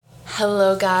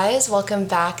Hello guys, welcome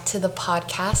back to the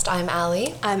podcast. I'm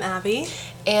Allie. I'm Abby.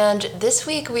 And this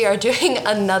week we are doing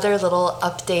another little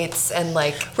updates and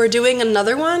We're doing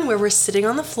another one where we're sitting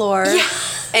on the floor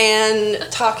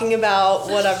and talking about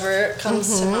whatever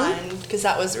comes to mind because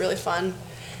that was really fun.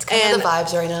 It's kind of the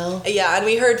vibes right now. Yeah, and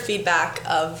we heard feedback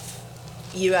of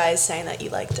you guys saying that you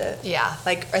liked it. Yeah.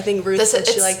 I think Ruth said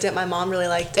she liked it. My mom really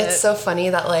liked it. It's so funny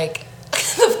that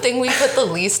the thing we put the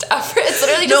least effort, it's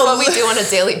literally just what we do on a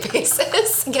daily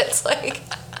basis gets I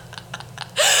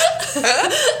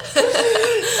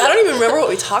don't even remember what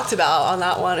we talked about on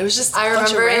that one. It was just a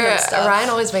bunch of random stuff. Ryan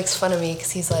always makes fun of me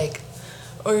because he's like,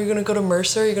 "Oh, you're gonna go to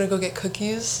Mercer? You're gonna go get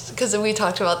cookies?" Because we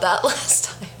talked about that last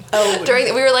time. Oh,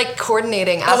 we were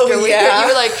coordinating after you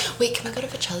were like, "Wait, can we go to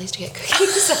Pacelli's to get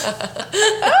cookies?" That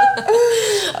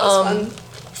was fun.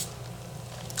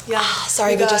 Yeah.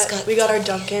 Sorry, we got our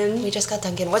Dunkin'. We just got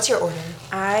Dunkin'. What's your order?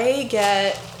 I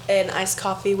get an iced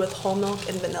coffee with whole milk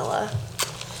and vanilla.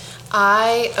 So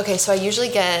I usually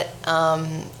get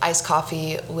iced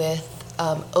coffee with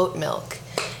oat milk,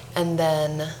 and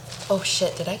then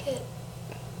did I get?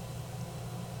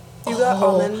 You got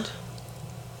almond.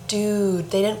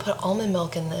 Dude, they didn't put almond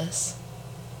milk in this.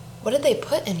 What did they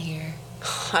put in here?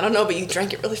 I don't know, but you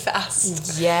drank it really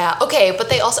fast. Yeah. Okay, but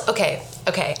they also okay.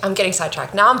 I'm getting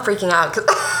sidetracked. Now I'm freaking out.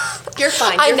 You're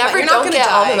fine. I never You're don't get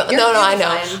almond milk. No, I know.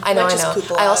 Fine. I know.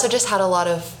 I also just had a lot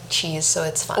of cheese, so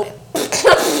it's fine.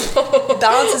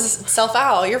 Balances itself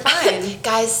out. You're fine.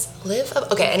 Guys, live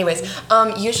up. Okay, anyways.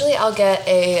 Usually I'll get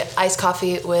a iced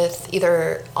coffee with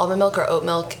either almond milk or oat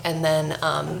milk and then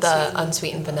the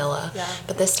unsweetened vanilla. Yeah.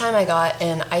 But this time I got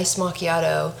an iced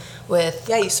macchiato with...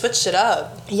 Yeah, you switched it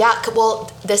up. Yeah,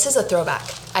 well, this is a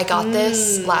throwback. I got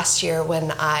this last year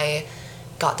when I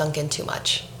got Dunkin' too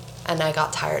much and I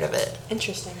got tired of it.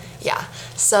 Interesting. Yeah,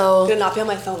 so... I'm gonna not be on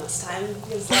my phone this time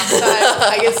because last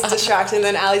time I get distracted and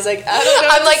then Allie's like, I don't know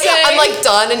I'm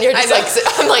done and you're just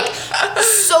I'm like,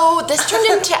 so this turned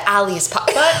into Allie's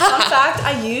podcast. But fun fact,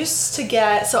 I used to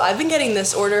get, so I've been getting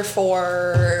this order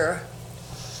for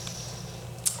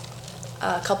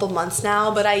a couple months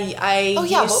now, but what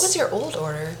was your old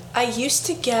order? I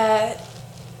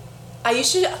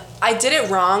did it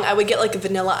wrong. I would get a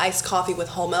vanilla iced coffee with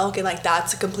whole milk, and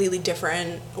that's a completely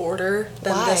different order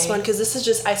than this one because this is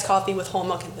just iced coffee with whole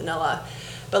milk and vanilla.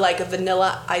 But a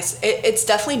vanilla ice, it's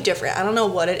definitely different. I don't know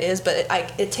what it is, but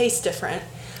it tastes different.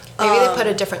 Maybe they put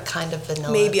a different kind of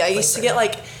vanilla. Maybe I used to get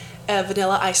a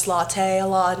vanilla iced latte a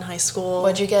lot in high school.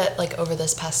 What'd you get over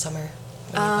this past summer?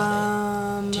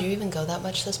 Did you even go that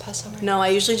much this past summer? No, I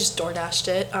usually just DoorDashed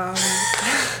it.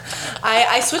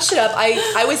 I switched it up.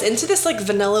 I was into this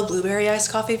vanilla blueberry iced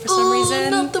coffee for some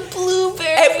reason. Not the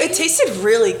blueberry. It tasted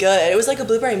really good. It was like a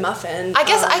blueberry muffin. I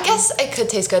guess it could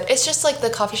taste good. It's just the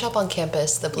coffee shop on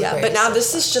campus, the blueberry. Yeah, but now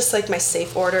this is just my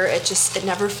safe order. It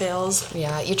never fails.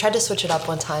 Yeah, you tried to switch it up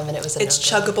one time and it was It's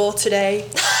chuggable today.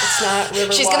 It's not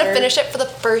river She's water. Gonna finish it for the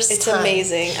first time. It's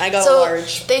amazing. I got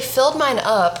large. They filled mine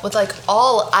up with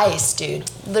all ice, dude.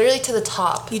 Literally to the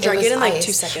top. You drank it in 2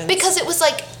 seconds. Because it was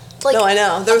no, I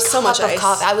know. There was so much ice.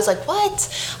 Coffee. I was like, what?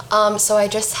 So I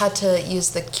just had to use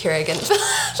the Keurig and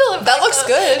that looks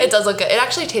good. It does look good. It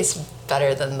actually tastes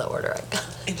better than the order I got.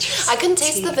 Interesting. I couldn't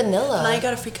taste the vanilla. Now you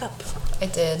got a free cup. I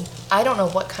did. I don't know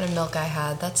what kind of milk I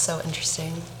had. That's so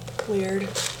interesting. Weird.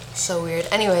 So weird.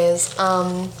 Anyways,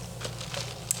 how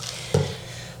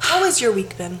has your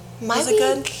week been? Was it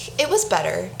good? It was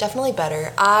better. Definitely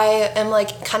better. I am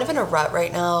kind of in a rut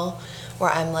right now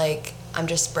where I'm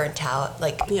just burnt out,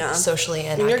 socially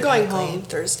and you're going home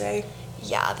Thursday.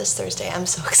 Yeah, this Thursday. I'm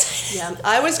so excited. Yeah,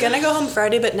 I was gonna go home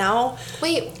Friday, but now...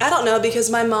 Wait. I don't know, because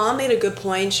my mom made a good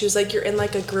point. She was like, you're in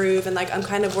a groove, and I'm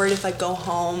kind of worried if I go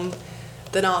home,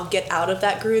 then I'll get out of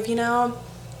that groove,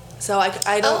 So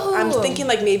I'm thinking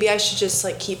maybe I should just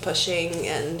keep pushing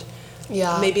and...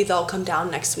 Yeah. Maybe they'll come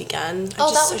down next weekend.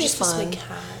 That would be fun. My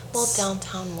cats. Well,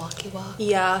 downtown walkie walk.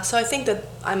 Yeah, so I think that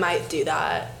I might do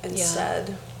that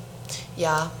instead.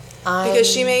 Yeah. Because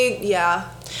she made,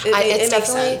 it makes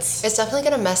sense. It's definitely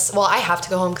going to mess, well, I have to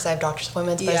go home because I have doctor's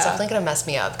appointments, but it's definitely going to mess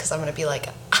me up because I'm going to be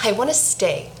I want to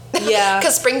stay. Yeah.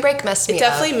 Because spring break messed me up. It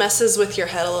definitely messes with your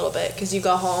head a little bit because you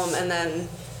go home and then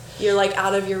you're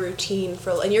out of your routine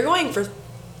and you're going for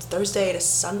Thursday to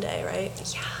Sunday, right?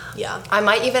 Yeah. Yeah. I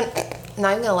might even,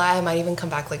 not even gonna lie, I might even come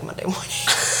back Monday morning.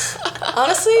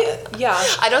 Honestly, yeah.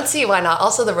 I don't see why not.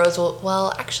 Also, the roads will,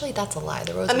 well, actually, that's a lie.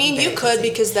 The roads will be you could busy.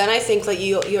 because then I think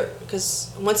you're,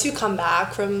 because once you come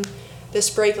back from this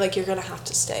break, you're gonna have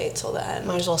to stay till the end.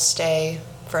 Might as well stay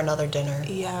for another dinner.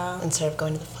 Yeah. Instead of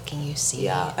going to the fucking UC.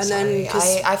 Yeah, and Sorry.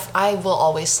 then I will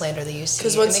always slander the UC.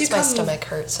 Because once it makes my stomach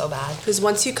hurt so bad. Because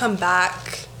once you come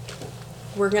back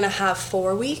we're gonna have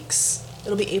 4 weeks.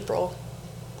 It'll be April.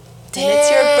 Damn. And it's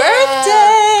your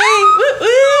birthday! Woo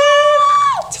woo!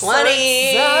 20.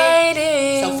 So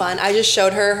exciting. So fun. I just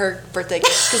showed her birthday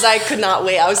gifts because I could not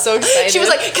wait. I was so excited. She was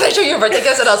like, "Can I show you your birthday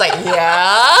gifts?" And I was like,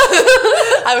 "Yeah."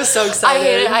 I was so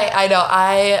excited. I know.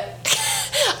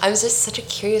 I'm just such a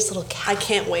curious little cat. I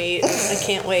can't wait. I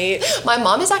can't wait. My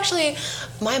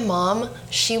mom,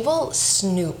 she will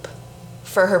snoop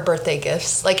for her birthday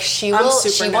gifts. Like she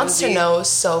wants to know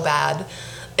so bad.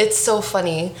 It's so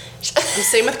funny. I'm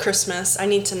same with Christmas. I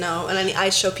need to know, and I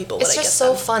show people what I get. It's just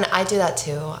so fun. I do that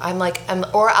too.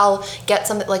 Or I'll get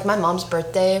something, like my mom's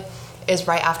birthday is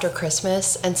right after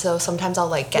Christmas, and so sometimes I'll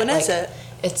like get When is it?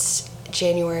 It's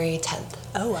January 10th.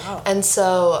 Oh wow. And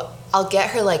so I'll get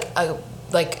her like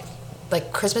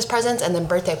Christmas presents and then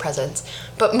birthday presents.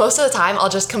 But most of the time I'll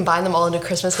just combine them all into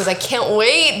Christmas because I can't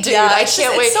wait, dude. Yeah, I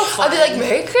can't wait. So fun. I'll be like,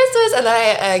 "Merry Christmas," and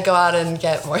then I go out and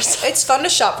get more stuff. It's fun to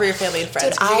shop for your family and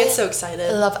friends. Dude, You get so excited.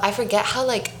 I forget how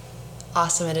like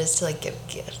awesome it is to like give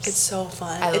gifts. It's so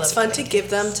fun. I It's love fun to giving give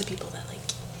them to people that like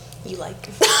you like.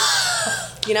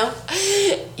 You know?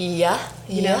 Yeah.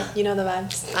 You know the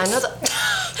vibes. I know the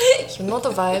you know the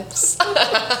vibes.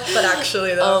 But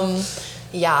actually though.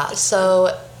 Yeah,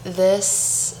 so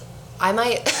this I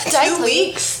might 2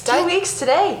 weeks. 2 weeks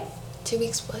today. 2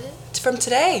 weeks what? It's from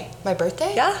today. My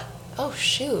birthday? Yeah. Oh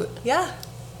shoot. Yeah.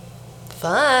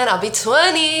 Fun. I'll be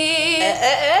 20. 20,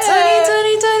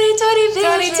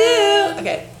 22.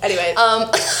 Okay. Anyway.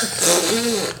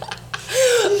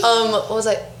 What was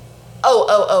I?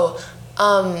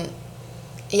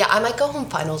 Yeah, I might go home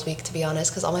finals week, to be honest,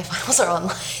 because all my finals are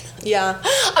online. Yeah.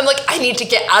 I'm like, I need to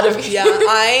get out of here.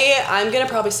 Yeah, I'm gonna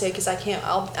probably stay because I can't.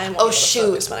 I won't be able to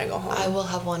focus when I go home. I will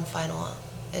have one final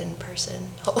in person.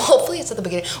 Hopefully, it's at the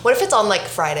beginning. What if it's on like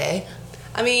Friday?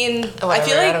 I mean, Whatever, I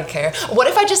feel like I don't care. What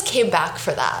if I just came back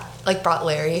for that? Like brought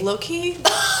Larry. low key.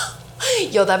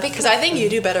 Yo, that'd be Because I think you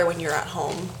do better when you're at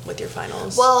home with your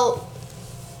finals. Well,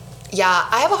 yeah,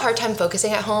 I have a hard time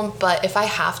focusing at home, but if I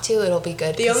have to, it'll be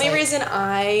good. The only reason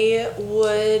I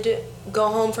would go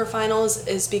home for finals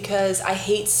is because I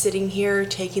hate sitting here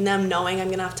taking them knowing I'm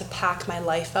gonna have to pack my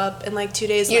life up in like 2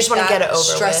 days. You just want to get it over with.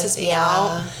 Stresses me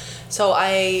out. So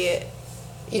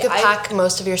You could pack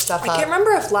most of your stuff up. I can't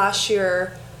remember if last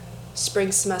year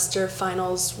spring semester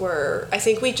finals were. I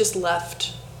think we just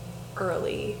left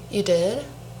early. You did?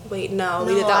 Wait, no,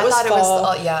 we No, did. That I was thought fall.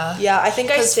 it was. Yeah. Yeah, I think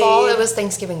I Because stayed. fall, it was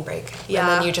Thanksgiving break. Yeah. And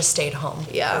then you just stayed home.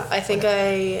 Yeah, I think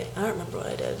I don't remember what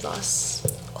I did last.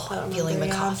 I don't Feeling the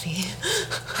remember, yeah. coffee.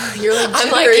 You're like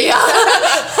I'm like, jittery.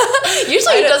 yeah.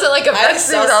 Usually it doesn't like affect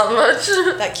me that much.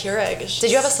 That Keurig. Is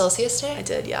Did you have a just- Celsius today? I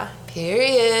did, yeah.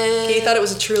 Period. He thought it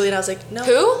was a Truly, and I was like, no.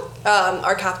 Who?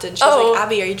 Our captain. She was Oh. like,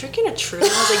 Abby, are you drinking a Truly?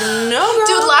 And I was like, no, girl.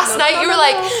 Dude, last No, night no, you no, were no.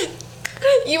 like,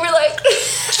 you were like,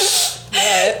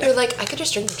 What? you were like, I could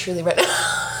just drink the Truly right now.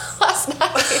 Last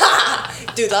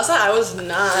night. Dude, last night I was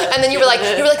not. And then you were like,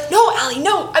 no, Allie,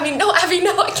 no. I mean, no, Abby,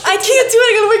 no. I I can't do it.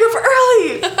 I gotta wake up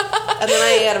early. And then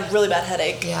I had a really bad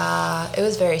headache. Yeah, it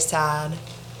was very sad.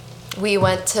 We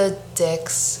went to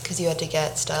Dick's because you had to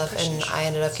get stuff, and I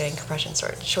ended up getting compression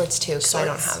shorts too because I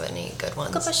don't Shorts. have any good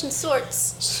ones. Compression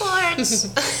shorts. Shorts.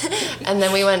 And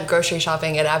then we went grocery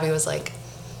shopping, and Abby was like,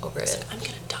 over it. I'm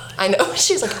gonna die. I know.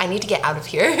 She's like, I need to get out of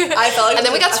here. I felt like and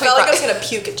then we got I sweet felt like I was fries. gonna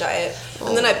puke at Giant,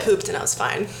 and then I pooped and I was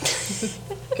fine.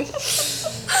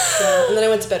 Yeah, and then I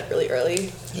went to bed really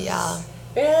early. Yeah.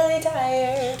 Really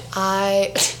tired.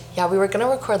 Yeah, we were gonna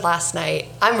record last night.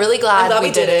 I'm really glad, we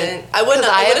didn't. I wouldn't.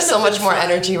 Because I have wouldn't so have been much more fun.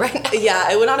 energy right now.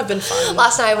 Yeah, it would not have been fun.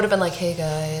 Last night I would have been like, hey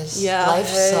guys, Yeah, life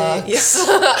hey. sucks.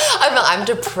 I'm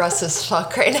depressed as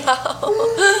fuck right now.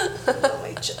 Oh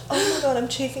my god, I'm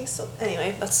chafing so.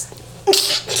 Anyway, that's.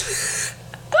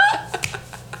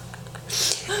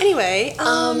 Anyway,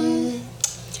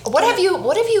 What have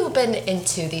you been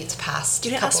into these past?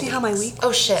 You didn't couple ask me how my week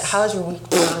Oh shit, how has your week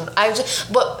been?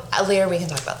 But later we can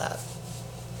talk about that.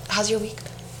 How's your week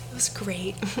been? it was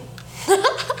great.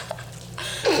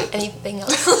 Anything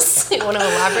else you want to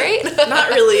elaborate? Not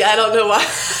really. I don't know why.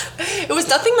 It was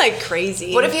nothing like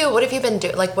crazy. What have you been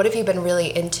doing? Like, what have you been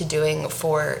really into doing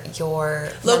for your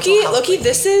Loki, mental health lately?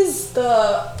 this is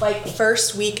the like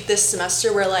first week this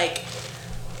semester where like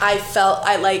I felt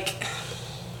I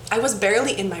was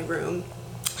barely in my room.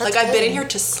 That's I've been in good. here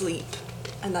to sleep,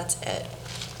 and that's it.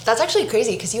 That's actually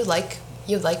crazy because you like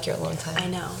your alone time. I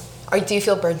know. Or do you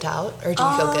feel burnt out, or do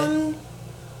you feel good?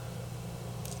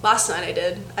 Last night I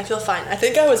did. I feel fine. I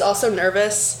think I was also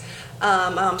nervous. My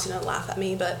mom's gonna laugh at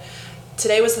me, but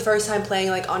today was the first time playing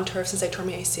like on turf since I tore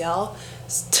my ACL.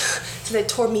 So they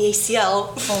tore me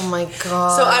ACL. Oh my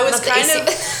god. So I was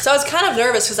kind of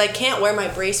nervous because I can't wear my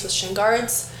brace with shin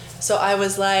guards. So I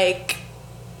was like,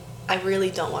 I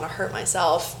really don't want to hurt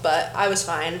myself, but I was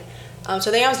fine. So I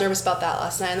think I was nervous about that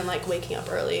last night, and then like waking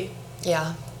up early.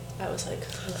 Yeah. I was like,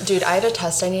 ugh. Dude, I had a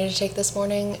test I needed to take this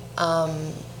morning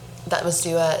that was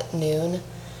due at noon,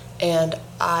 and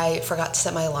I forgot to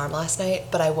set my alarm last night,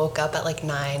 but I woke up at like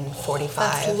 9:45.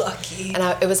 That's lucky. And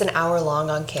it was an hour long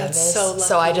on Canvas. That's so lucky.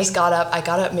 So I just got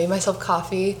up, made myself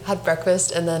coffee, had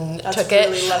breakfast, and then took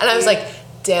really it. lucky. And I was like,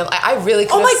 damn, I really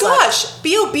could have Oh my slept. gosh,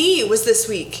 B.O.B. was this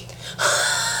week.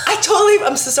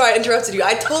 I'm so sorry I interrupted you.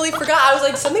 I totally forgot. I was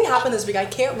like, something happened this week. I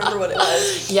can't remember what it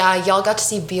was. Yeah, y'all got to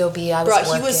see B.O.B. I was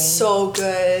working. He was so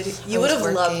good. You would have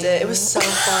loved it. It was so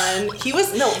fun. He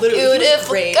was, no, literally, Beautiful he was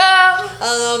great. girl.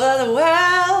 All over the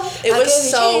world. It was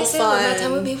so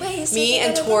fun. Me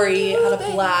and Tori had a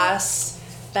blast.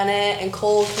 Bennett and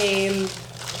Cole came.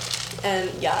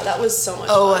 And yeah, that was so much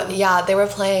fun. Oh, yeah, they were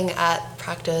playing at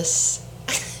practice.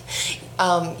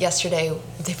 Yesterday,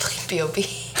 they played B.O.B.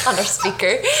 on our speaker.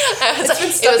 It was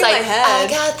like, I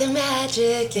got the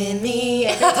magic in me.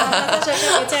 It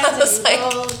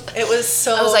was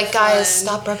so I was like, guys, fun.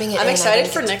 stop rubbing it in. I'm excited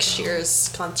for next year's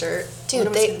concert. Dude,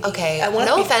 no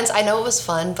offense, I know it was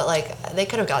fun, but like, they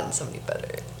could have gotten somebody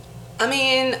better. I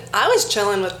mean, I was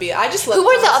chilling with B. I just love Who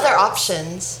were the other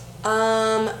options?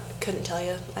 Couldn't tell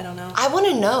you. I don't know. I want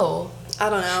to know. I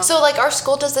don't know. So like, our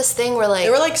school does this thing where like,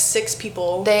 there were like 6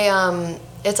 people. They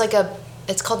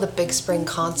it's called the Big Spring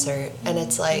Concert, and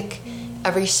it's like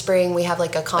every spring we have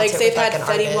like a concert with like an artist.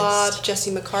 They've had Fetty Wap,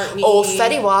 Jesse McCartney. Oh,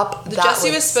 Fetty Wap.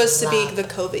 Jesse was supposed to be the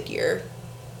COVID year.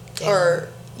 Damn. Or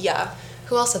yeah.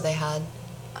 Who else have they had?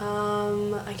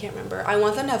 I can't remember. I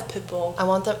want them to have Pitbull. I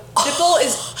want them. Pitbull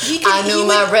is. I knew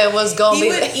my rent was gonna be. He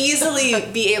would easily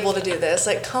be able to do this.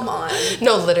 Like, come on.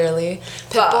 No, literally.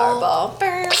 Pitbull.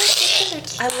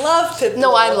 I love Pitbull.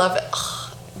 No, I love it.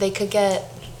 They could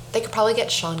probably get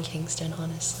Sean Kingston.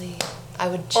 Honestly, I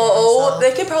would.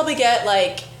 They could probably get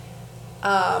like.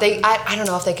 I don't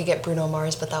know if they could get Bruno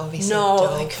Mars, but that would be so dope.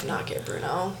 No, they could not get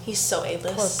Bruno. He's so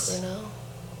A-list. Poor Bruno.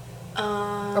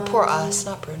 Or poor us,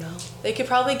 not Bruno. They could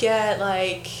probably get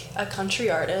like a country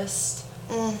artist.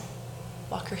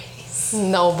 Walker Hayes.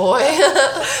 No, boy.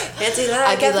 Fancy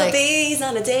like Applebee's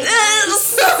on a date.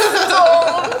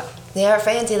 They're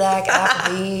fancy like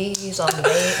Applebee's on the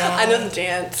date night. I know the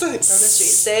dance. From the street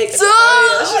steak.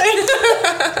 Oh my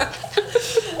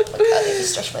god, I can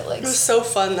stretch my legs. It was so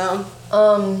fun though.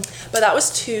 But that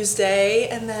was Tuesday,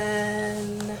 and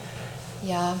then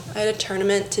yeah, I had a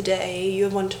tournament today. You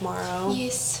have one tomorrow.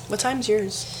 Yes. What time's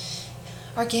yours?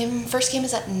 Our first game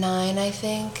is at 9, I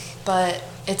think, but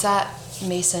it's at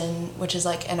Mason, which is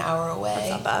like an hour away.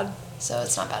 That's not bad. So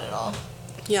it's not bad at all.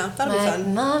 Yeah, that'll be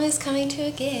fun. My mom is coming to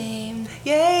a game.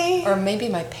 Yay! Or maybe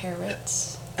my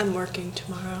parents. I'm working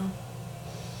tomorrow.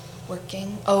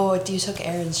 Working? Oh, you took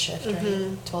Aaron's shift,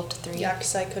 right? 12 to 3. Yeah,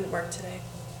 because I couldn't work today.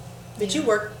 Did you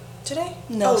work today?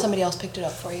 No, somebody else picked it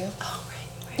up for you. Oh, right.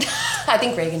 I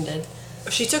think Reagan did.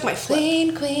 She took my flip.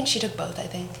 Queen. She took both, I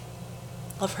think.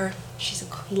 Love her. She's a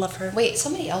queen. Love her. Wait,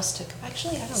 somebody else took.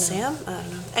 Actually, I don't know. Sam? I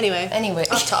don't know. Anyway.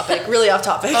 Off topic. Really off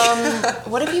topic.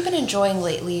 What have you been enjoying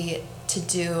lately to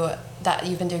do that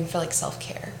you've been doing for like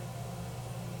self-care?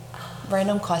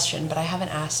 Random question, but I haven't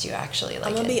asked you actually. Like,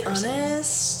 I'm gonna be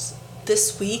honest.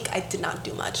 This week I did not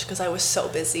do much because I was so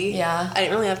busy. Yeah. I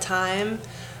didn't really have time.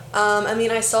 I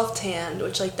mean, I self-tanned,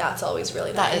 which like that's always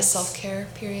really nice. That is self-care,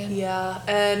 period. Yeah,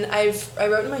 and I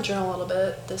wrote in my journal a little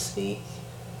bit this week.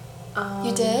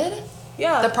 You did?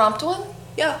 Yeah. The prompt one?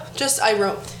 Yeah, I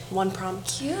wrote one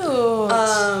prompt. Cute.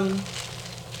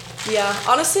 Yeah,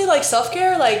 honestly, like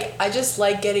self-care, like I just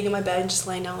like getting in my bed and just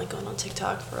laying down, like going on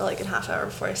TikTok for like a half hour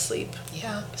before I sleep.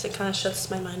 Yeah. Because it kind of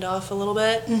shuts my mind off a little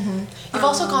bit. Mm-hmm. You've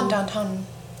also gone downtown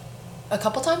a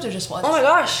couple times or just once? Oh my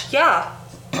gosh, yeah.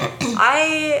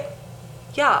 I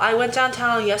went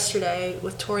downtown yesterday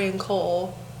with Tori and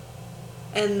Cole,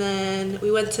 and then we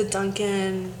went to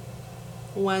Dunkin'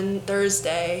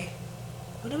 Thursday.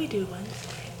 What did we do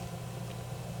Wednesday?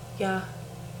 Yeah,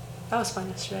 that was fun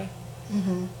yesterday.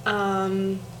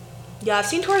 Mm-hmm. Yeah, I've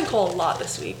seen Tori and Cole a lot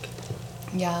this week.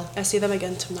 Yeah. I see them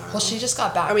again tomorrow. Well, she just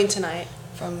got back. I mean, tonight.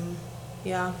 From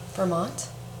Yeah. Vermont?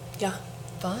 Yeah.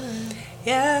 Fun.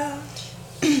 Yeah.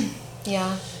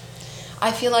 Yeah.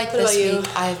 I feel like What this about you?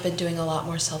 week I've been doing a lot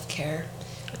more self-care.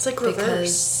 It's like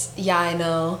reverse. Because, yeah, I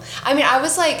know. I mean, I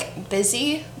was like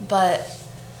busy, but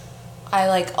I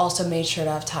like also made sure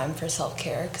to have time for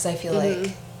self-care because I feel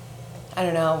like, I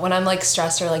don't know, when I'm like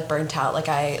stressed or like burnt out,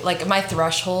 like my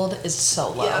threshold is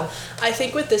so low. Yeah. I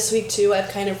think with this week too, I've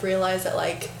kind of realized that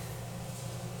like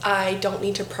I don't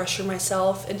need to pressure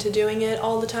myself into doing it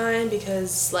all the time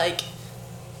because like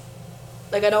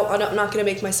I'm not gonna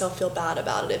make myself feel bad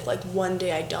about it if like one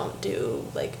day I don't do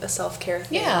like a self-care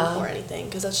thing or anything,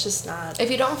 because that's just not.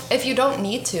 If you don't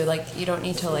need to, like, you don't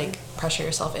need to like pressure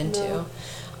yourself into. No.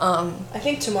 I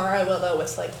think tomorrow I will though,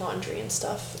 with like laundry and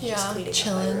stuff. Yeah, just cleaning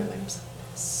chilling. up my room.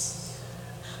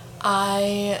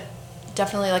 I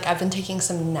definitely, like, I've been taking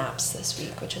some naps this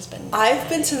week, which has been I've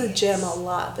been to the gym a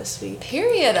lot this week.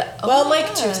 Period. Oh well,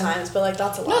 like 2 times, but like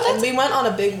that's a lot. And we went on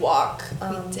a big walk.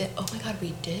 We did. Oh my god,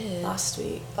 we did. Last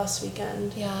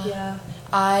weekend. Yeah. Yeah.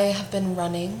 I have been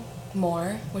running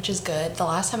more, which is good. The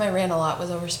last time I ran a lot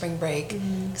was over spring break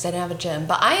because I didn't have a gym.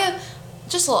 But I am,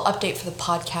 just a little update for the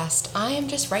podcast, I am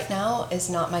just, right now is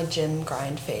not my gym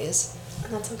grind phase.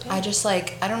 And that's okay. I just,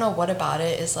 like, I don't know what about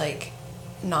it is, like,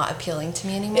 not appealing to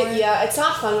me anymore. It's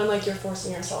not fun when like you're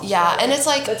forcing yourself. Yeah, and it's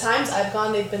like the times I've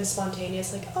gone, they've been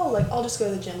spontaneous. Like, oh, like I'll just go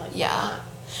to the gym. Like, yeah,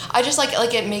 I just like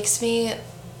it makes me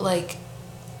like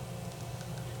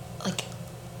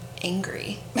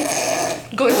angry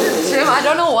going to the gym. I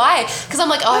don't know why, because I'm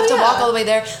like, I have to walk all the way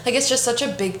there. Like, it's just such a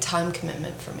big time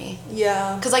commitment for me.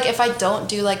 Yeah. Because like if I don't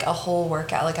do like a whole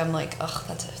workout, like I'm like, ugh,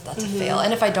 that's a fail.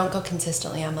 And if I don't go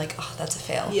consistently, I'm like, oh, that's a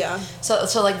fail. Yeah.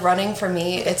 So like running for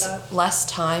me, it's less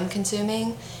time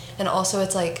consuming, and also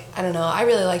it's like, I don't know, I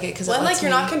really like it because like you're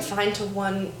not confined to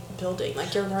one building.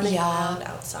 Like you're running around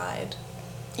outside.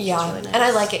 Yeah, really nice. And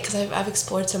I like it because I've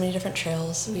explored so many different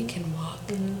trails we can walk.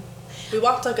 We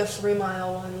walked like a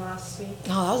 3-mile one last week.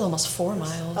 Oh, that was almost 4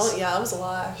 miles. Oh yeah, that was a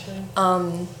lot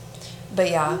actually. But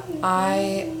yeah,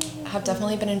 I have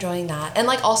definitely been enjoying that. And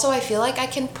like also I feel like I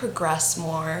can progress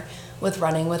more with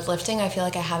running. With lifting, I feel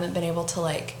like I haven't been able to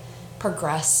like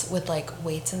progress with like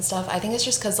weights and stuff. I think it's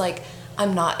just because like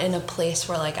I'm not in a place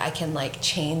where like I can like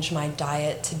change my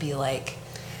diet to be like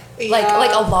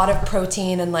like a lot of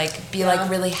protein and like be like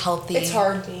really healthy. It's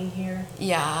hard being here.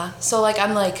 Yeah. So like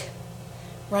I'm like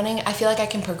running, I feel like I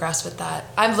can progress with that.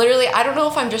 I'm literally, I don't know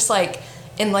if I'm just like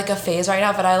in like a phase right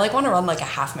now, but I like want to run like a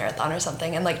half marathon or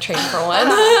something and like train for one.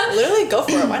 Literally go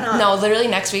for it, why not? No, literally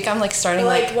next week I'm like starting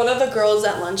like one of the girls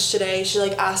at lunch today, she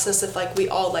like asked us if like we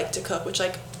all like to cook, which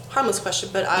like harmless question,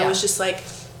 but I was just like,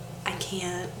 I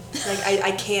can't, like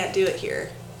I can't do it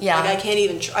here. Yeah. Like I can't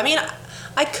even I mean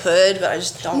I could, but I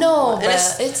just don't. No, want.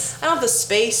 but And I don't have the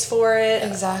space for it.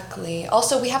 Exactly.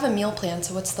 Also, we have a meal plan,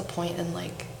 so what's the point in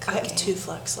like cooking? I have 2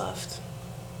 flex left.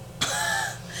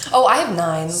 Oh, I have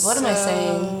 9. What am I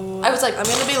saying? I was like, I'm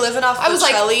gonna be living off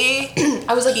Bocelli.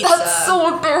 I was like, pizza. that's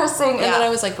so embarrassing. And then I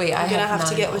was like, wait, I'm gonna have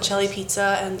to get $9. Bocelli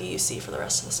pizza and the UC for the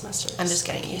rest of the semester. I'm just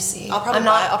getting UC. I'll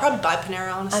probably buy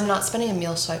Panera, honestly. I'm not spending a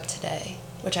meal swipe today,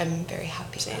 which I'm very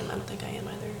happy Same, about. I don't think I am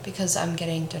either. Because I'm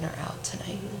getting dinner out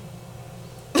tonight.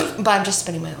 But I'm just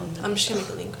spending my own money. I'm just gonna make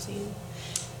a lean cuisine.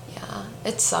 Yeah,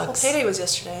 it sucks. Well, payday was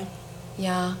yesterday.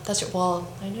 Yeah, that's it. Well,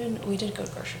 we did go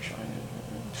grocery shopping.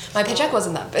 My paycheck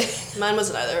wasn't that big. Mine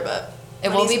wasn't either, but it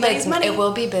will be big. It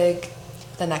will be big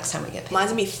the next time we get paid.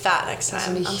 Mine's gonna be fat next time. It's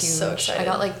gonna be I'm huge. so excited. I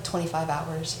got like 25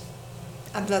 hours.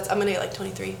 I'm gonna get like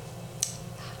 23.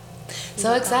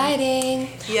 So exciting.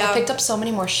 Yeah. I picked up so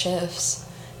many more shifts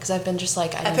because I've been just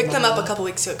like, I picked them up a couple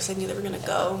weeks ago because I knew they were gonna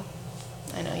go.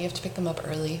 I know, you have to pick them up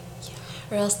early. Yeah.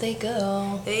 Or else they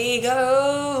go. They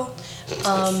go.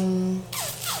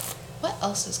 What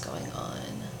else is going on?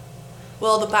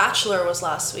 Well, The Bachelor was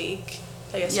last week.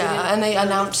 I guess. Yeah, and they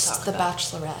announced The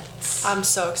Bachelorettes. I'm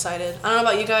so excited. I don't know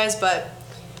about you guys, but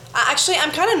I'm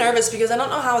kind of nervous because I don't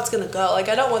know how it's gonna go. Like,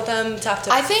 I don't want them to have to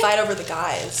fight over the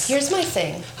guys. Here's my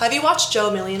thing. Have you watched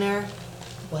Joe Millionaire?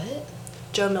 What?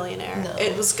 Joe Millionaire. No.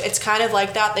 It's kind of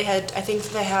like that. They had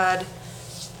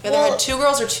 2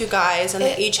 girls or 2 guys, and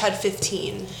they each had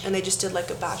 15, and they just did like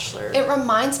a bachelor. It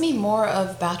reminds me more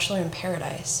of Bachelor in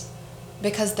Paradise,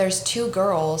 because there's 2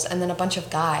 girls and then a bunch of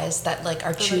guys that like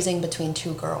are choosing between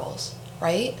 2 girls,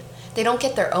 right? They don't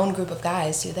get their own group of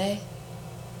guys, do they?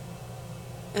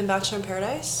 In Bachelor in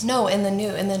Paradise? No, I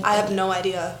have no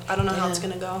idea. I don't know how it's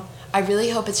gonna go. I really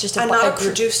hope it's just I'm not a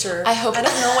producer. I hope. I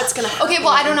don't know what's gonna happen. Okay,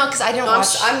 well, I don't know because I didn't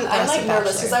watch. I'm like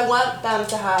nervous because I want them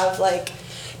to have like,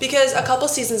 because a couple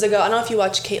seasons ago, I don't know if you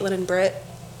watched Caitlyn and Britt,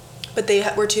 but they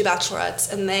were 2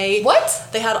 bachelorettes, and they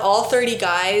had all 30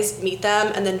 guys meet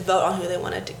them and then vote on who they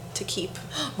wanted to keep.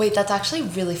 Wait, that's actually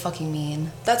really fucking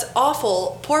mean. That's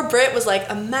awful. Poor Britt was like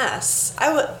a mess.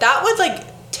 That would like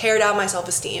tear down my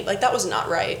self-esteem. Like, that was not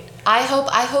right. I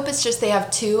hope it's just they have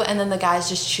 2 and then the guys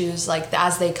just choose, like,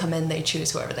 as they come in, they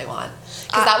choose whoever they want.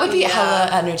 Because that would be hella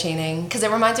entertaining. Because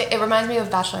it reminds me of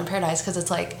Bachelor in Paradise, because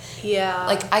it's like,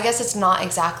 like, I guess it's not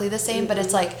exactly the same, but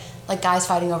it's like guys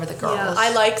fighting over the girls. Yeah,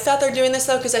 I like that they're doing this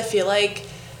though, because I feel like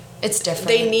It's different.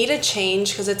 They need a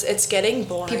change because it's getting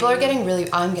boring. People are getting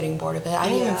I'm getting bored of it. I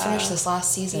didn't even finish this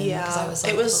last season because I was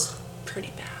like, it was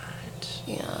pretty bad.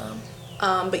 Yeah.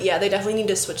 But yeah, they definitely need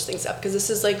to switch things up because this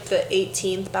is like the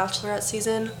 18th Bachelorette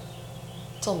season.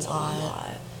 It's a lot.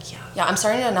 Yeah. Yeah, I'm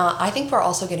starting to not. I think we're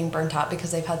also getting burnt out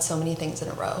because they've had so many things in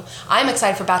a row. I'm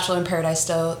excited for Bachelor in Paradise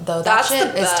though. That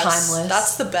shit is timeless.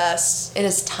 That's the best. It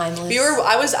is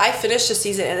timeless. I finished the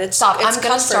season and it's Stop. It's I'm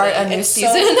gonna start a new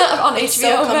season on HBO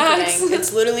so Max.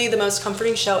 It's literally the most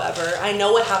comforting show ever. I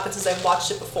know what happens because I've watched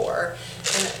it before,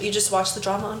 and you just watch the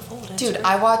drama unfold. Dude,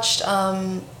 I watched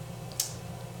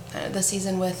the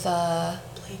season with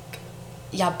Blake.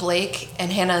 Yeah, Blake and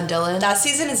Hannah and Dylan. That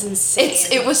season is insane.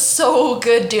 It was so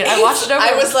good, dude. I watched it over.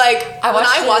 I was like, when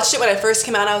I watched it when I first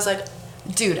came out, I was like,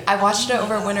 dude, I watched it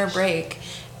over winter break,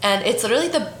 and it's literally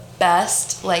the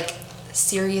best like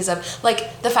series of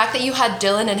like the fact that you had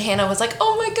Dylan and Hannah was like,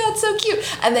 oh my god, so cute,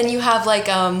 and then you have like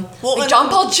John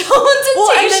Paul Jones and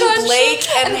and Tayshia then Blake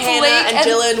and Hannah and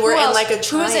Dylan were in like a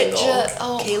triangle.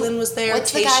 Kaylin was there.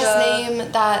 What's the guy's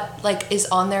name that like is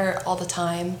on there all the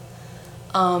time?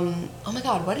 Oh my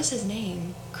god, what is his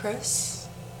name? Chris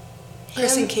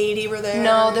and Katie were there.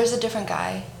 No, there's a different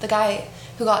guy. The guy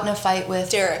who got in a fight with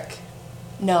Derek.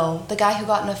 No, the guy who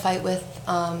got in a fight with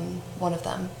one of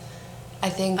them. I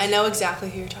think I know exactly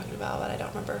who you're talking about, but I don't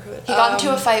remember who it. He got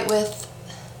into a fight with.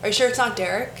 Are you sure it's not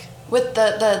Derek? With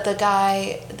the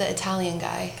guy, the Italian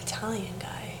guy. Italian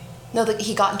guy. No,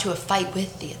 he got into a fight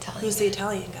with the Italian. Who's the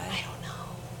Italian guy? I don't know.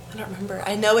 I don't remember.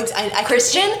 I know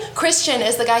Christian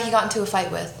is the guy he got into a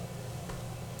fight with.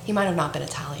 He might have not been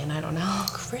Italian. I don't know.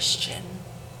 Christian.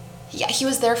 Yeah, he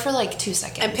was there for like 2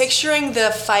 seconds. I'm picturing the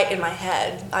fight in my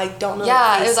head. I don't know.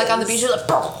 Yeah, it was like on the beach. Like,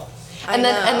 and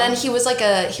then he was like.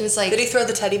 Did he throw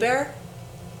the teddy bear?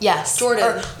 Yes.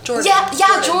 Jordan.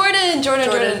 Yeah, Jordan.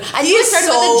 And he started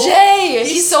with a J.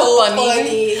 He's so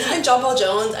funny. And John Paul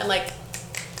Jones, I'm like,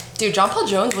 dude, John Paul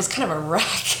Jones was kind of a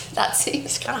wreck that scene.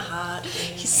 He's kind of hot.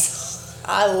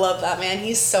 I love that man.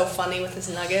 He's so funny with his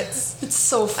nuggets. It's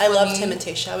so funny. I loved him and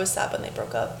Tayshia. I was sad when they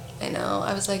broke up. I know.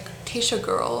 I was like, Tayshia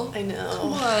girl. I know.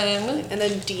 Come on. And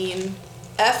then Dean.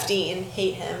 F Dean.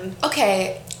 Hate him.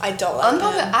 Okay. I don't like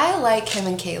him. I like him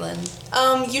and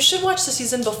Kaylin. You should watch the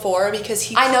season before because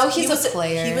he was a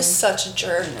player. He was such a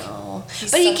jerk. No.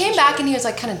 But he came back and he was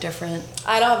like kind of different.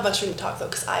 I don't have much room to talk though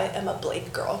because I am a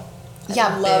Blake girl.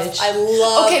 I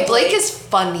love Okay, Blake is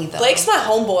funny though. Blake's my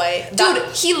homeboy.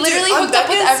 Dude, he literally hooked up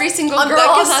with every single girl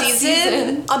on that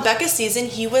season. On Becca's season,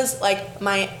 he was like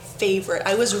my favorite.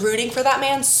 I was rooting for that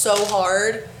man so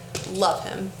hard. Love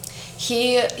him.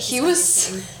 He was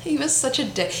such a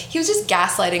dick. He was just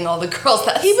gaslighting all the girls.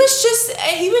 He was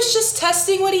just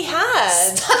testing what he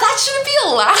had. That shouldn't be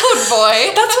allowed,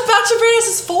 boy. That's what Bachelor Paradise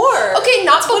is for. Okay,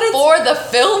 not before the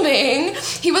filming.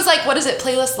 He was like, what is it,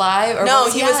 Playlist Live? Or no,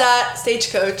 he was at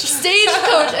Stagecoach.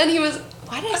 And he was.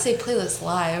 Why did I say Playlist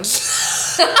Live?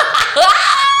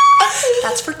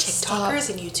 That's for TikTokers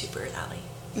and YouTubers, Allie.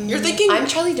 You're thinking I'm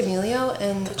Charlie D'Amelio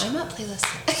and I'm at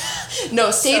Playlist.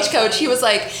 No, Stagecoach. He was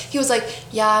like,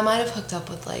 yeah, I might have hooked up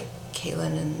with like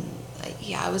Kaylin and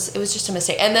yeah, it was just a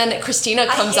mistake. And then Christina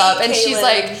comes up and she's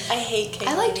like, I hate Kaylin.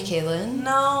 I liked Kaylin.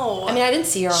 No, I mean I didn't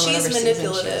see her on she's whatever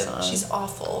manipulative. season she was on. She's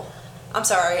awful. I'm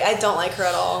sorry, I don't like her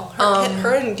at all.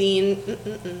 Her and Dean.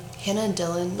 Hannah and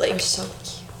Dylan are so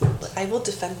cute. I will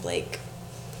defend Blake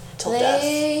till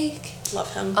Blake. death.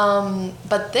 Love him.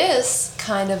 But this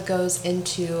kind of goes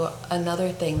into another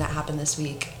thing that happened this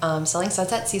week. Selling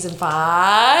Sunset season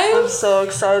 5. I'm so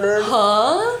excited.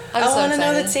 Huh? I want to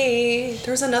know the tea.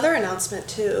 There was another announcement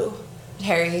too.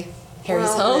 Harry's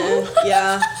home.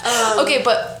 Yeah. Okay,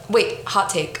 but wait. Hot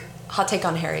take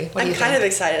on Harry. What do you think? I'm kind of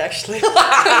excited actually.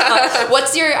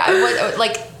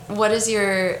 What is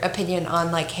your opinion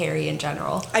on like Harry in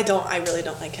general? I really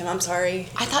don't like him. I'm sorry.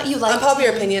 I thought you liked him.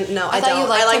 Unpopular opinion. No, I don't. I thought you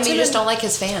liked him, but you just in, don't like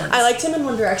his fans. I liked him in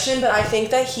One Direction, but I think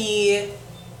that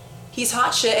he's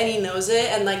hot shit and he knows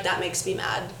it, and like that makes me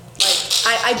mad.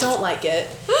 Like I don't like it.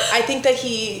 I think that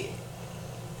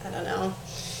I don't know.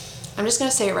 I'm just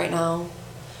gonna say it right now.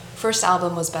 First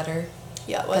album was better.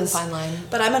 Yeah, it was. Than Fine Line.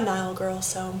 But I'm a Niall girl,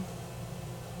 so.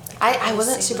 I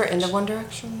wasn't super into One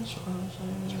Direction.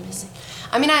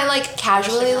 I mean, I like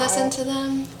casually listen to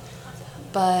them,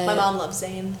 but my mom loves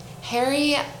Zayn.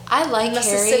 Harry, I like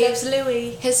Harry. Loves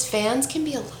Louis. His fans can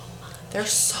be a little much. They're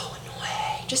so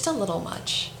annoying. Just a little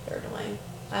much. They're annoying.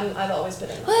 I've always been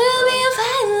annoying. We'll be a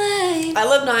fine line. I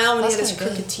love Niall when he had his good.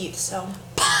 crooked teeth, so.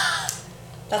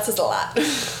 That says a lot.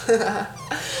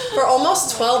 For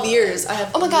almost 12 years, I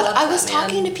have. Oh my god, I was that man.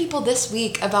 talking to people this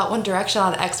week about One Direction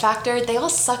on X Factor. They all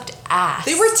sucked ass.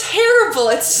 They were terrible.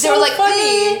 It's so they were like,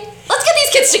 funny. let's get these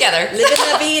kids together. Living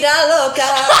la vida loca.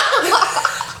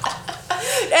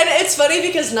 And it's funny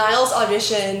because Niall's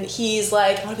audition, he's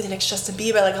like, I want to be the next Justin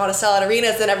Bieber, like I want to sell out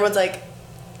arenas. Then everyone's like,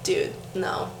 dude,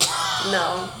 no.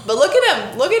 But look at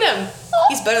him.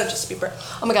 He's better than Justin Bieber.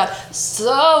 Oh my god,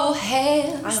 So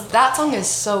Hands. That song is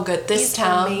so good. He's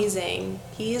amazing.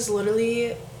 He is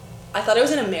literally. I thought I was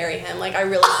gonna marry him. Like I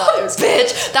really thought it was.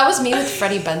 Bitch, that was me with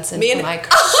Freddie Benson. Me and my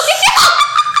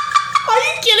Are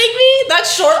you kidding me? That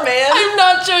short man. I'm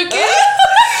not joking.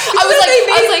 I was like,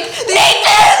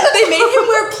 Nathan! They made him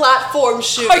wear platform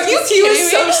shoes. Are you kidding me?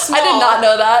 So small. I did not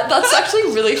know that. That's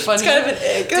actually really funny. It's kind of an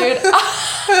ick. Dude,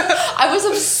 I was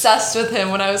obsessed with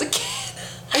him when I was a kid.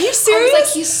 Are you serious? I was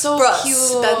like, he's so cute.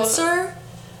 Spencer?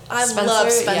 I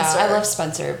love Spencer. Yeah, I love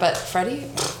Spencer. But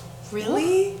Freddie?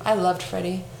 Really? I loved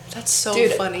Freddie. That's so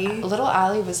funny. Little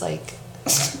Allie was like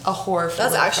a whore for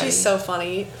That's actually Freddie. So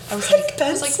funny. I was like,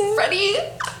 Freddie.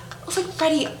 I was like,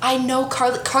 Freddie, I know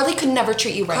Carly could never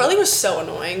treat you right. Carly was so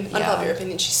annoying. Yeah. Unpopular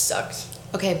opinion, she sucked.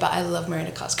 Okay, but I love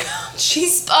Miranda Cosgrove.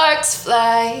 Sparks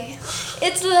fly.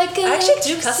 It's like I actually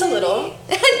do cuss a little.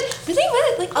 Really?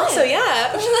 What? Like what? Also,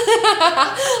 yeah.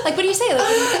 Like, what do you say? Like,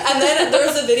 And then there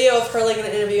was a video of her like in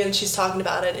an interview and she's talking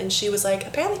about it and she was like,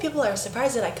 apparently people are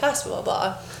surprised that I cuss, blah, blah,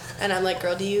 blah. And I'm like,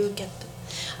 girl, do you get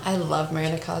I love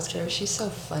Miranda Cosgrove. She's so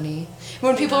funny.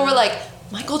 When people were like,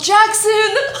 Michael Jackson!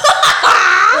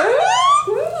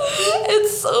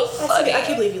 It's so funny. I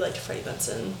can't believe you liked Freddie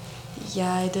Benson.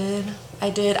 Yeah, I did.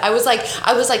 I was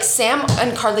like, Sam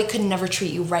and Carly could never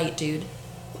treat you right, dude.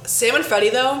 Sam and Freddie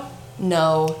though?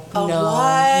 No. Oh, no.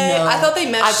 what? No. I thought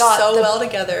they meshed so well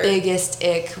together. Biggest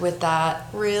ick with that.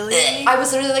 Really? I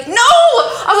was literally like, no!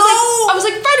 I was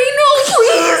like, Freddie, no,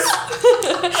 please!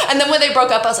 And then when they broke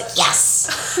up, I was like,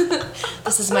 yes!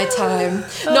 This is my time.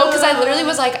 No, because I literally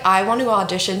was like, I want to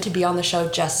audition to be on the show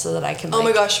just so that I can. Oh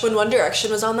my gosh, when One Direction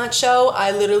was on that show,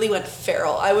 I literally went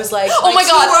feral. I was like, oh my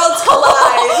god, two worlds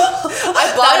collide.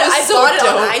 I bought it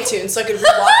on iTunes so I could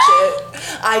rewatch it.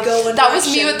 I go One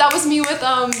Direction. That was me with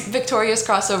Victoria's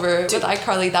crossover with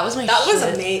iCarly. That was my. That was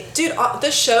amazing, dude. The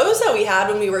shows that we had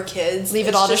when we were kids. Leave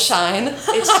It All to Shine.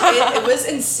 It was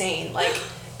insane. Like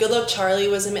Good Luck Charlie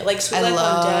was amazing. Like Sweet Life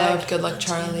on Deck. Good Luck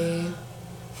Charlie.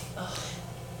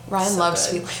 Ryan loves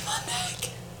Sweet Life on Deck.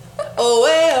 Oh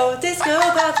way oh, disco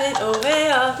poppin'. Oh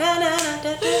way oh, na na na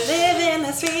na, living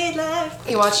the sweet life.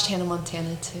 You watched Hannah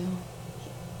Montana too.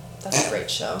 That's a great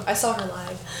show. I saw her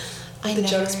live. The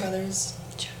Jonas Brothers.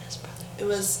 It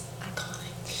was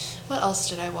iconic. What else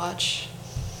did I watch?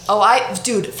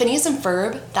 Dude, Phineas and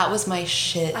Ferb. That was my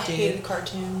shit, dude. I hated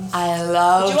cartoons. I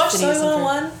loved. Did you watch Phineas Zoe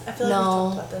 101? I feel like we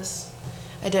talked about this.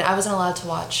 I did. I wasn't allowed to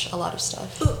watch a lot of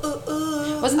stuff.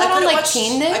 Ooh. Wasn't that on like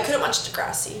Teen Nick? I couldn't watch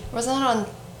Degrassi. Wasn't that on?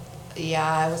 Yeah,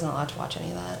 I wasn't allowed to watch any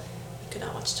of that. I could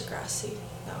not watch Degrassi.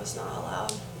 That was not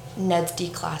allowed. Ned's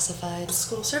Declassified.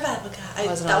 School Survival Guide. I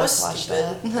wasn't allowed to watch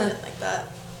that. I didn't like that.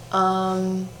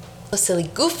 Silly,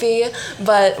 goofy,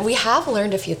 but we have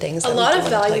learned a few things. A lot of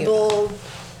valuable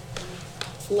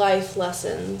life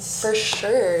lessons. For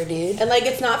sure, dude. And like,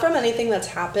 it's not from anything that's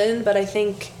happened, but I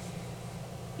think,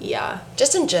 yeah.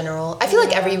 Just in general. I feel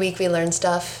like every week we learn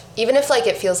stuff. Even if like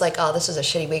it feels like, oh, this was a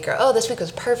shitty week, or oh, this week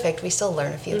was perfect, we still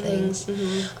learn a few things.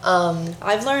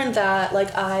 I've learned that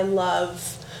like I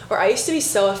used to be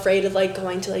so afraid of like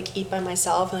going to like eat by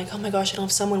myself and like, oh my gosh, I don't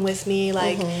have someone with me.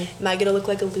 Like, am I gonna look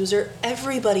like a loser?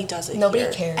 Everybody does it.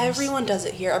 Nobody cares. Everyone does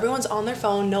it here. Everyone's on their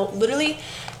phone. No, literally,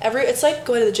 it's like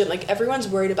going to the gym. Like everyone's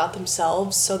worried about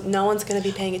themselves, so no one's gonna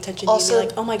be paying attention to you.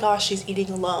 Like, oh my gosh, she's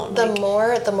eating alone.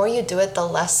 The more you do it, the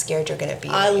less scared you're gonna be.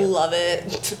 I love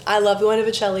it. I love going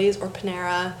to Bocelli's or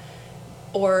Panera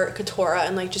or Katora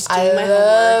and like just doing my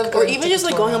homework, or even just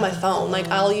like going on my phone. Like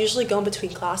I'll usually go in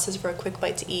between classes for a quick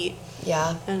bite to eat.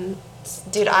 Yeah. And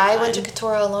dude, I went to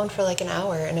Katora alone for like an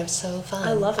hour and it was so fun.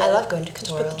 I love it. I love going to Katora.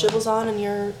 Just put the dribbles on and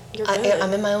you're good.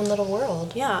 I'm in my own little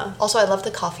world. Yeah. Also, I love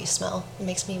the coffee smell. It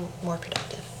makes me more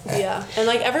productive. Yeah, and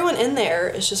like everyone in there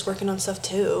is just working on stuff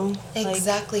too.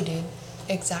 Exactly, like, dude.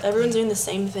 Exactly. Everyone's doing the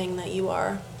same thing that you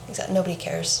are. Exactly. Nobody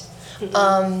cares.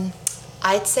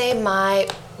 I'd say my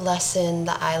lesson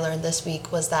that I learned this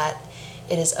week was that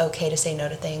it is okay to say no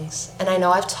to things. And I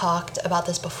know I've talked about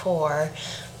this before,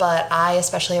 but I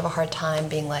especially have a hard time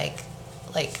being like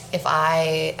if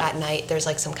I at night there's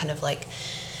like some kind of like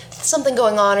something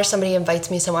going on or somebody invites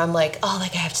me somewhere, I'm like, oh,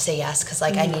 like I have to say yes because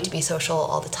like I need to be social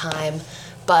all the time.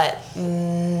 But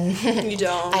you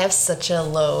don't. I have such a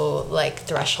low like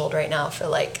threshold right now for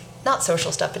like not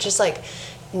social stuff, but just like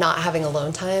not having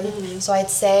alone time. So I'd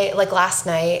say like last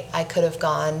night I could have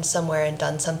gone somewhere and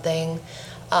done something,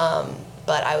 but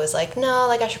but I was like, no,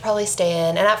 like I should probably stay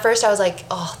in. And at first I was like,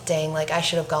 oh dang, like I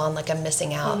should have gone, like I'm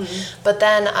missing out. But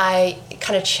then I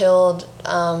kind of chilled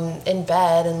in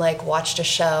bed and like watched a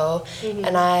show,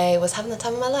 and I was having the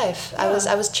time of my life. I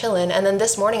was chilling, and then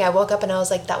this morning I woke up and I was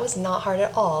like, that was not hard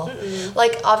at all.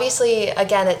 Like obviously,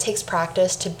 again, it takes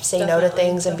practice to say no to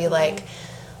things and be like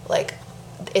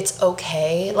it's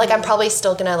okay. Like I'm probably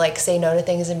still gonna like say no to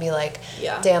things and be like,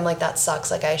 damn, like that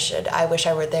sucks, like I wish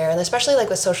I were there. And especially like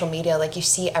with social media, like you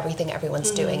see everything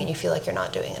everyone's doing and you feel like you're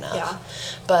not doing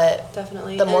enough. But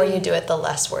definitely the more you do it, the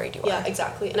less worried you are. Yeah,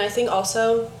 exactly. And I think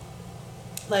also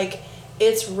like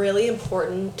it's really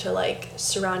important to like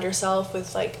surround yourself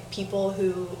with like people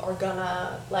who are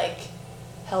gonna like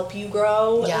help you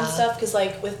grow and stuff, because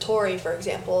like with Tori, for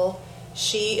example,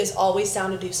 she is always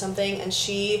down to do something, and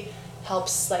she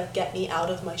helps like get me out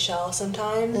of my shell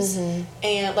sometimes.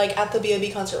 And like at the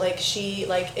B.O.B. concert, like she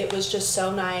like it was just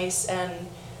so nice, and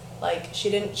like she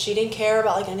didn't care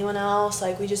about like anyone else.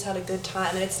 Like we just had a good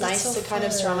time, and it's nice to kind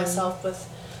of surround myself with,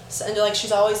 and like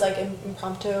she's always like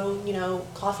impromptu, you know,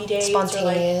 coffee dates,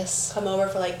 spontaneous, or like come over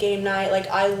for like game night. Like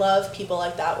I love people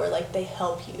like that where like they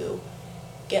help you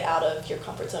get out of your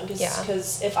comfort zone,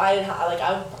 because if I didn't like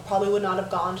I probably would not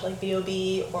have gone to like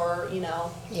B.O.B. or, you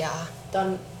know,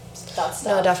 done that stuff.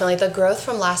 No, definitely. The growth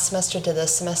from last semester to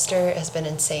this semester has been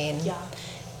insane. Yeah.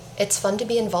 It's fun to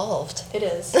be involved. It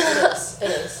is. It is. It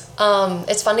is.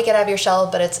 It's fun to get out of your shell,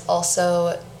 but it's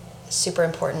also super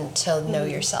important to know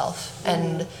yourself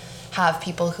and have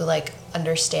people who like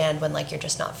understand when like you're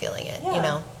just not feeling it, you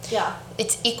know? Yeah.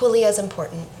 It's equally as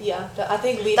important. Yeah. I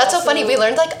think that's so funny. We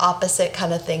learned like opposite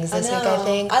kind of things this week, I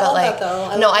think. I but love like, that,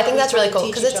 though. No, I think that's really cool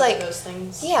because it's like, those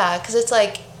things. Yeah, because it's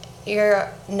like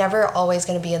you're never always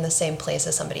going to be in the same place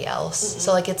as somebody else.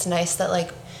 So like it's nice that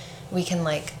like we can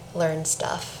like learn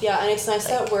stuff. Yeah, and it's nice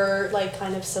that we're like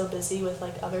kind of so busy with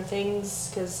like other things,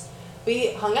 because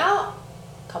we hung out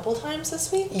a couple times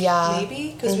this week. Yeah.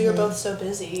 Maybe because we were both so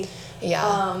busy.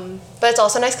 Yeah. But it's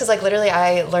also nice because like literally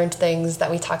I learned things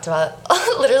that we talked about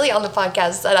literally on the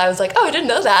podcast that I was like, oh, I didn't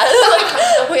know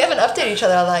that. Like we haven't updated each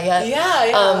other on that yet.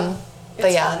 Yeah. But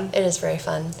it's yeah, fun. It is very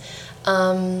fun.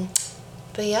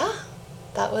 But yeah,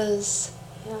 that was.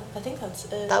 Yeah, I think that's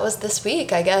it. That was this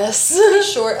week, I guess. Pretty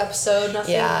short episode,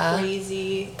 nothing Yeah.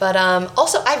 crazy. But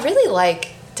also I really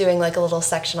like doing like a little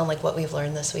section on like what we've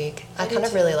learned this week. I kind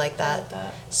of really like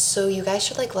that. So you guys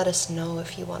should like let us know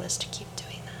if you want us to keep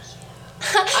doing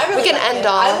that. I really we can like end it.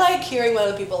 off. I like hearing what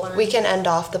other people learn. We can end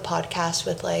off the podcast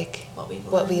with like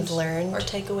what we've learned. Or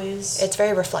takeaways. It's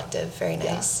very reflective, very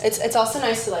nice. Yeah. It's also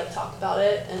nice to like talk about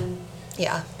it and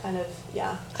kind of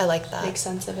I like that. Make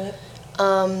sense of it.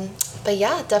 But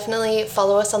yeah, definitely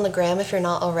follow us on the gram if you're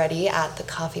not already at the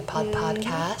Coffee Pod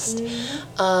Podcast.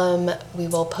 We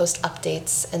will post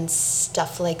updates and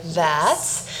stuff like that.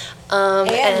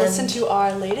 And listen to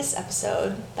our latest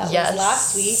episode that was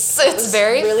last week. It's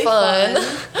very really fun.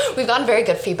 We've gotten very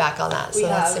good feedback on that, so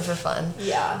that's super fun.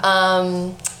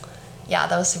 Yeah. Yeah,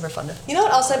 that was super fun. You know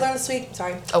what else I learned this week?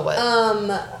 Sorry. Oh, what?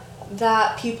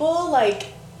 That people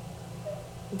like,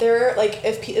 they're like,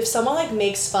 if someone like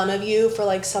makes fun of you for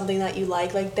like something that you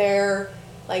like they're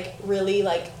like really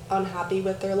like unhappy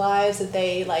with their lives, that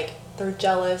they're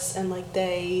jealous, and like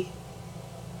they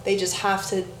just have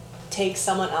to take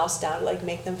someone else down to like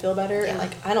make them feel better. And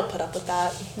like I don't put up with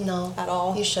that. No. At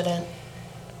all. You shouldn't.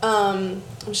 I'm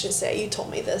just gonna say, you told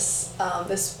me this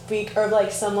this week, or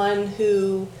like someone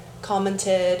who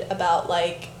commented about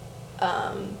like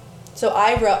so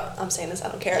I'm saying this, I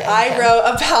don't care. I wrote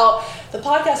about the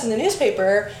podcast in the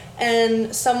newspaper,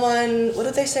 and someone, what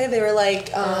did they say? They were like,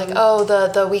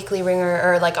 the Weekly Ringer,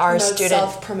 or like our student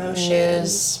self-promotion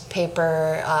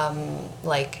newspaper,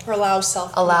 like or allows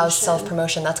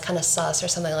self-promotion. That's kind of sus or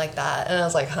something like that. And I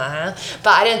was like, huh? But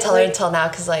I didn't tell her until now,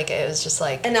 because like it was just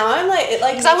like. And now I'm like, it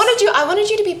like. Because I wanted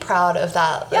you to be proud of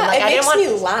that. Yeah, like, it makes me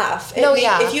laugh.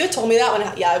 If you had told me that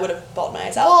I would have bawled my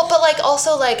eyes out. Well, but like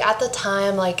also like at the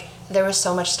time, like there was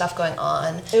so much stuff going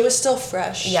on. It was still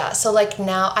fresh. Yeah, so like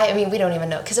now, I mean, we don't even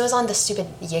know, because it was on the stupid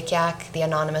Yik Yak, the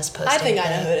anonymous posting. I think I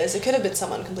know who it is. It could have been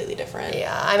someone completely different.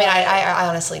 Yeah, I mean, I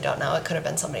honestly don't know. It could have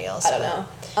been somebody else. I don't know.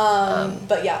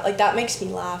 But yeah, like that makes me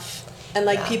laugh. And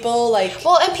like people like.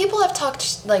 Well, and people have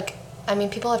talked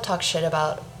people have talked shit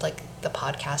about like the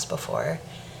podcast before.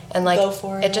 And like, go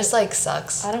for it. It just like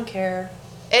sucks. I don't care.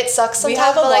 It sucks sometimes, we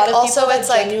have a but lot like of also people it's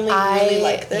that like really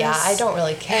like this. Yeah, I don't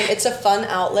really care. And it's a fun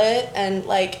outlet, and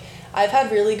like I've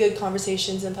had really good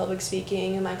conversations in public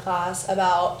speaking in my class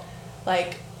about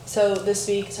like, so this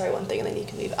week, sorry, one thing and then you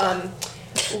can leave.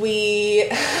 We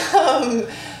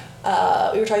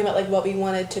we were talking about like what we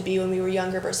wanted to be when we were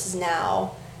younger versus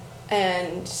now.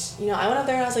 And, you know, I went up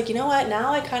there and I was like, you know what,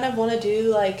 now I kind of want to do,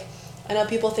 like, I know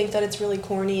people think that it's really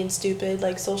corny and stupid,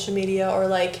 like, social media or,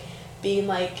 like, being,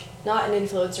 like, not an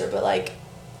influencer, but, like,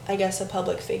 I guess a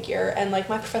public figure. And, like,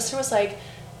 my professor was like,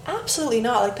 absolutely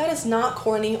not. Like, that is not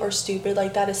corny or stupid.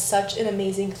 Like, that is such an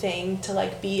amazing thing to,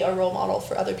 like, be a role model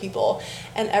for other people.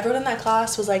 And everyone in that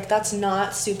class was like, that's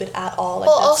not stupid at all. Like,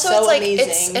 well, that's also so it's like amazing.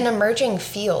 it's an emerging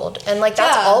field, and like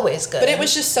that's always good. But it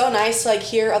was just so nice to like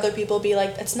hear other people be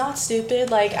like, it's not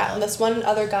stupid. Like this one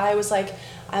other guy was like,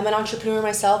 I'm an entrepreneur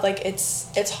myself. Like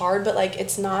it's hard, but like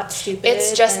it's not stupid.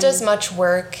 It's just as much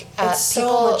work. It's people,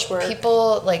 so much work.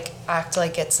 People like act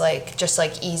like it's like just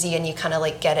like easy and you kind of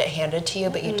like get it handed to you,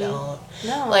 but you don't.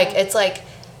 No. Like it's like.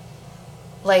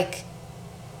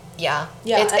 Yeah.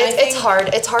 Yeah. It's hard.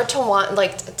 It's hard to want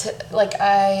like to like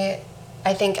I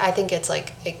think it's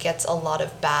like it gets a lot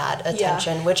of bad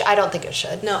attention, which I don't think it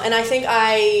should. No, and I think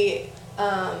I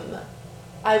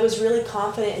was really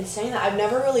confident in saying that. I've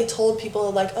never really told people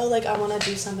like, oh, like I want to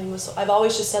do something with. I've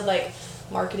always just said like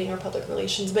marketing or public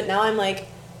relations, but now I'm like,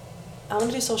 I want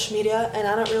to do social media, and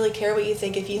I don't really care what you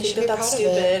think. If you think that that's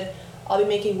stupid, I'll be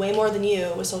making way more than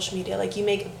you with social media. Like you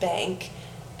make bank.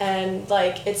 And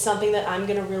like it's something that I'm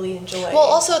gonna really enjoy. Well,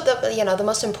 also the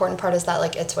most important part is that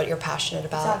like it's what you're passionate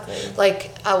about. Exactly.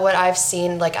 Like what I've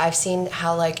seen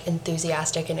how like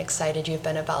enthusiastic and excited you've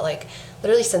been about like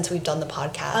literally since we've done the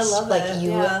podcast. I love like it.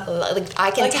 you Yeah. like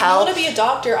I can like, tell. If you want to be a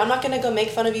doctor, I'm not gonna go make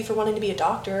fun of you for wanting to be a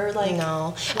doctor. Like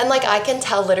no, and like I can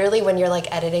tell literally when you're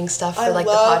like editing stuff for like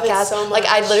the love podcast. it so much. Like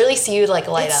I literally see you like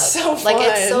light up. So fun. Like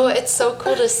it's so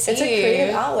cool to see. It's a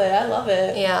creative outlet. I love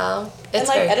it. Yeah. It's and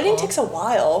like very editing cool. takes a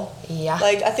while. Yeah.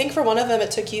 Like I think for one of them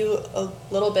it took you a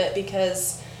little bit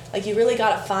because like you really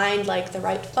gotta find like the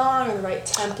right font or the right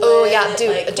template. Oh yeah, dude.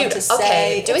 Like, what to say.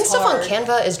 Okay, doing It's stuff hard. on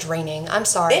Canva is draining. I'm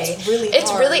sorry. It's really It's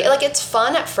hard. really like it's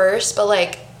fun at first, but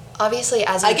like obviously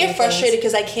as you I get do frustrated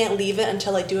things, because I can't leave it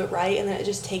until I do it right, and then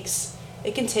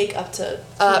it can take up to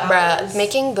 2 hours.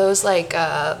 making those like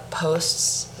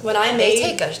posts. When I they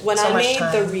made take when so I much made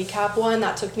time. the recap one,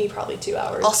 that took me probably 2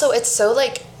 hours. Also, it's so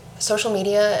like social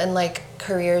media and like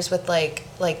careers with like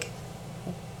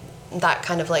that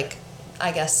kind of like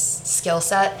I guess skill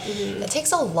set. Mm-hmm. It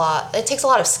takes a lot. It takes a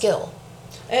lot of skill.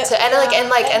 Mentally,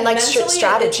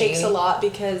 strategy. It takes a lot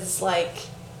because like,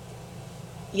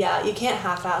 yeah, you can't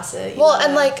half-ass it. Well,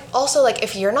 and like also like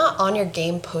if you're not on your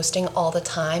game posting all the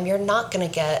time, you're not gonna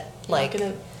get like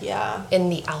in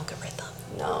the algorithm.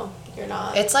 No, you're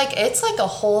not. It's like a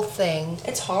whole thing.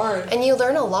 It's hard. And you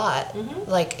learn a lot.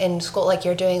 Mm-hmm. Like in school, like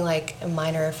you're doing like a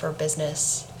minor for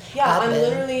business. Yeah, admin. I'm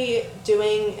literally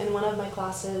doing in one of my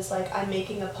classes, like I'm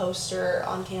making a poster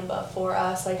on Canva for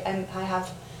us. Like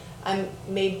I'm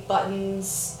made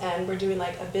buttons and we're doing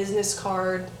like a business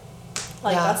card.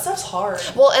 Like that stuff's hard.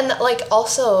 Well, and like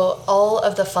also all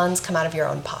of the funds come out of your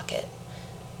own pocket.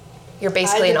 You're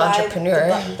basically an entrepreneur.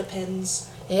 The pins.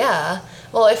 Yeah.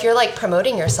 Well, if you're like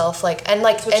promoting yourself, like and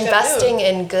like investing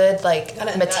in good like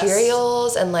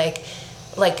materials and like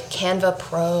Canva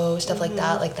Pro stuff like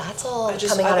that, like that's all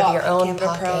coming out of your own Canva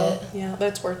pocket. Pro. Yeah, but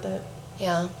it's worth it.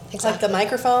 Yeah, exactly. Like the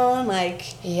microphone,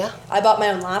 like I bought my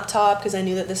own laptop because I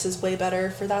knew that this is way better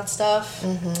for that stuff.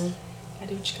 Mm-hmm. Gotta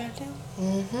do what you gotta do.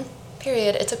 Mm-hmm.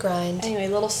 Period. It's a grind. Anyway,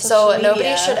 little social media.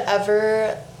 Nobody should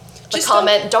ever just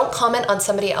don't comment on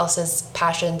somebody else's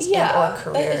passions or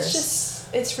careers. It's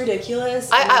just it's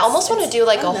ridiculous. I almost want to do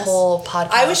like a whole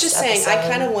podcast. I was just saying I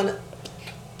kind of want to.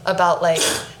 About like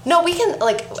no, we can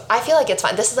like I feel like it's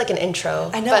fine. This is like an intro.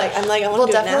 I know. But I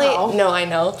want to do it now. No, I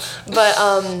know, but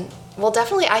we'll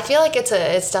definitely. I feel like it's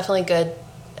definitely good.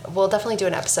 We'll definitely do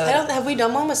an episode. Have we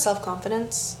done one with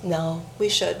self-confidence? No. We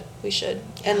should,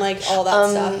 and like all that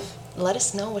stuff. Let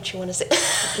us know what you want to say.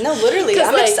 No, literally,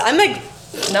 I'm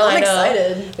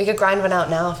excited. We could grind one out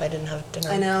now if I didn't have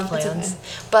dinner plans. Okay.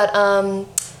 But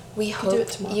we hope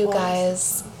you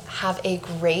guys have a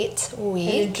great week.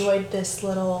 I enjoyed this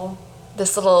little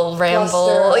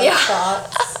ramble. Yeah.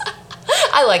 Thoughts.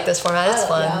 I like this format. It's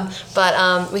fun. Yeah.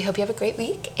 But we hope you have a great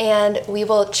week, and we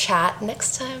will chat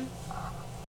next time.